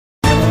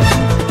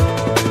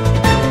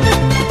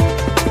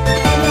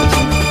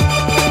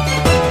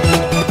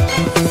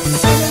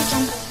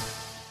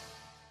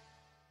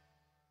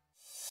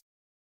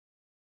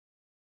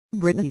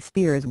Britney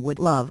Spears would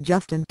love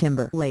Justin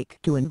Timberlake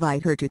to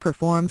invite her to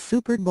perform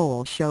Super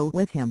Bowl show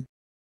with him.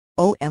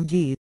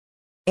 OMG.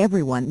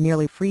 Everyone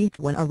nearly freaked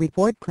when a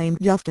report claimed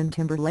Justin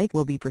Timberlake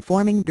will be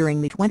performing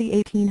during the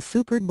 2018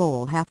 Super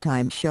Bowl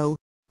halftime show,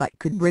 but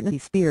could Britney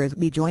Spears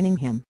be joining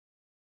him?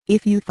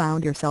 If you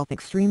found yourself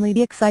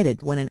extremely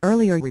excited when an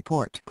earlier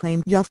report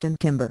claimed Justin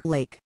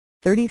Timberlake,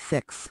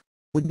 36,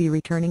 would be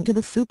returning to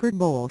the Super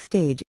Bowl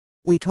stage,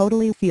 we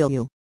totally feel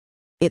you.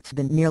 It's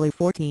been nearly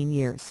 14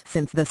 years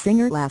since the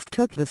singer last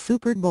took the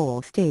Super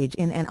Bowl stage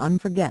in an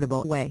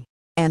unforgettable way,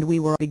 and we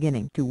were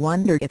beginning to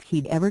wonder if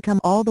he'd ever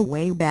come all the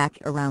way back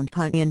around,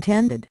 pun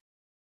intended.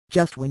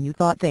 Just when you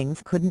thought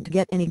things couldn't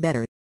get any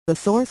better, the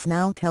source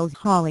now tells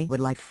Hollywood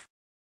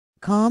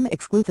Life.com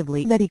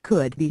exclusively that he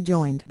could be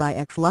joined by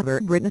ex-lover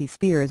Britney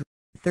Spears,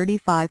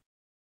 35.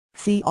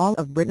 See all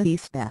of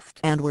Britney's best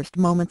and worst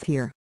moments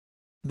here.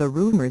 The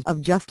rumors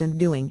of Justin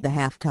doing the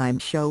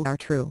halftime show are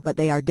true, but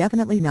they are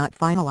definitely not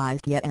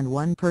finalized yet, and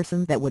one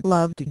person that would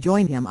love to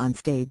join him on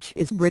stage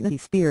is Britney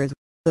Spears,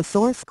 the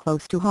source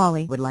close to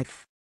Hollywood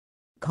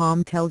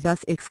Life.com tells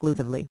us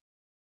exclusively.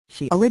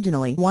 She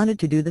originally wanted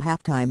to do the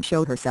halftime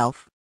show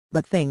herself,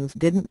 but things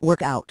didn't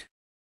work out.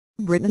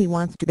 Britney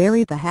wants to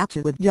bury the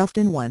hatchet with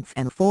Justin once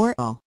and for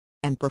all,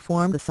 and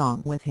perform the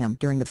song with him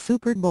during the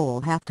Super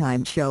Bowl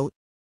halftime show.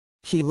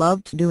 She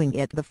loved doing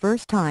it the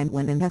first time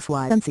when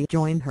NSYNC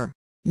joined her,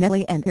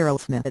 Nelly and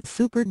Aerosmith at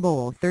Super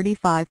Bowl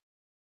 35.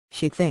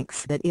 She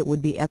thinks that it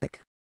would be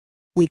epic.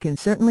 We can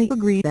certainly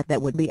agree that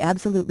that would be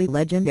absolutely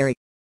legendary.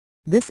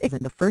 This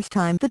isn't the first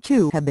time the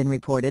two have been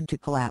reported to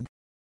collab.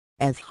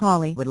 As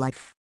Hollywood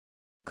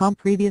Life.com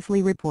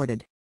previously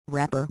reported,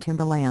 rapper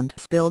Timberland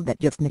spilled that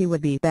Justin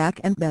would be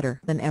back and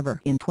better than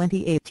ever in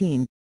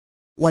 2018.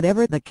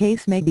 Whatever the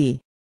case may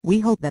be, we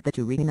hope that the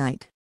two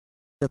reunite.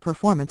 The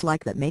performance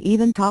like that may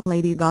even top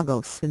Lady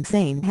Gaga's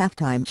insane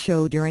halftime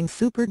show during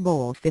Super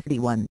Bowl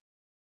 51.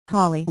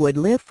 Hollywood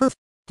Live first.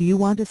 Do you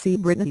want to see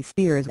Britney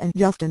Spears and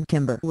Justin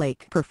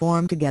Timberlake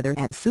perform together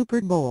at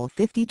Super Bowl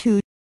 52?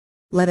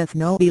 Let us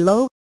know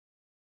below.